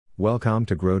Welcome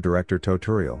to HydroDirector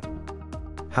tutorial.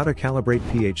 How to calibrate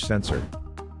pH sensor.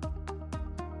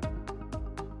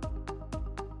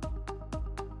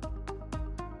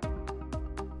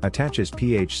 Attach his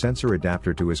pH sensor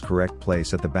adapter to his correct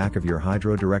place at the back of your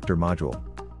HydroDirector module.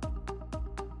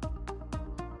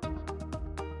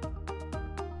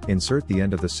 Insert the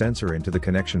end of the sensor into the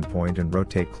connection point and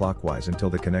rotate clockwise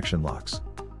until the connection locks.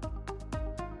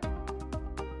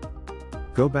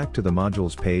 Go back to the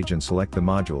modules page and select the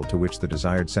module to which the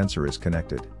desired sensor is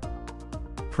connected.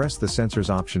 Press the sensors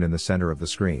option in the center of the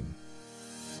screen.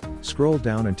 Scroll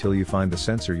down until you find the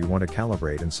sensor you want to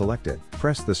calibrate and select it.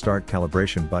 Press the Start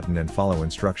Calibration button and follow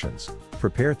instructions.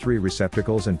 Prepare 3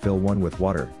 receptacles and fill one with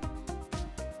water,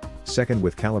 second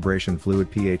with calibration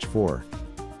fluid pH 4,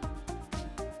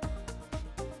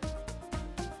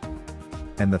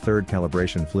 and the third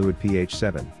calibration fluid pH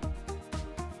 7.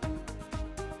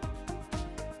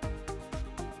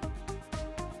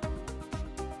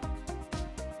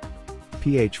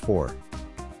 pH 4.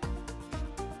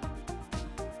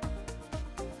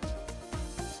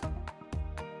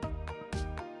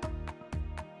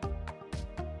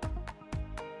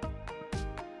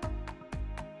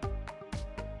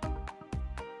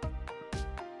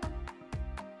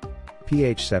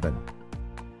 pH 7.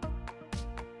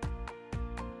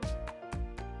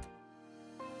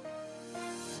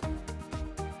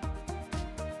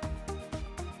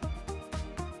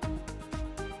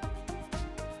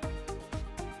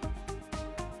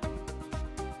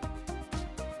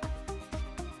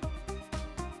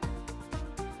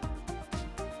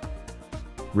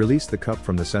 Release the cup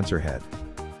from the sensor head.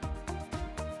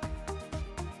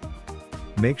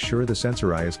 Make sure the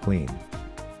sensor eye is clean.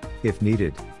 If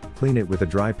needed, clean it with a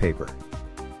dry paper.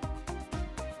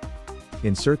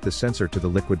 Insert the sensor to the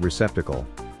liquid receptacle.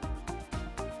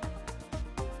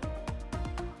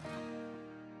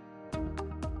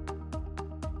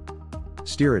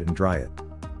 Steer it and dry it.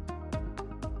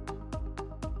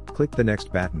 Click the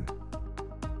next button.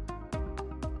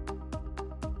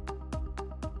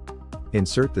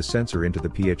 Insert the sensor into the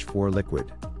pH 4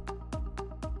 liquid.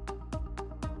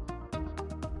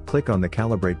 Click on the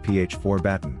Calibrate pH 4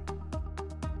 button.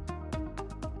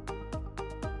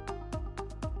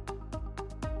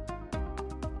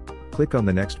 Click on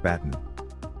the next button.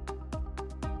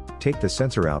 Take the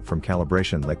sensor out from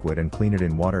calibration liquid and clean it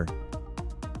in water.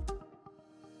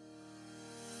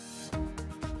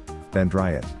 Then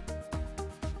dry it.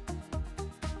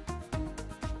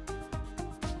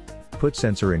 Put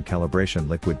sensor in calibration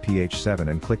liquid pH 7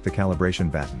 and click the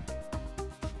calibration button.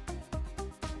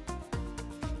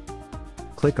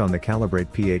 Click on the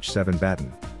Calibrate pH 7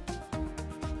 button.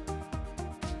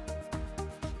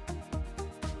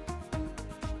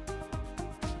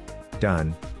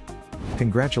 Done.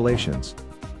 Congratulations!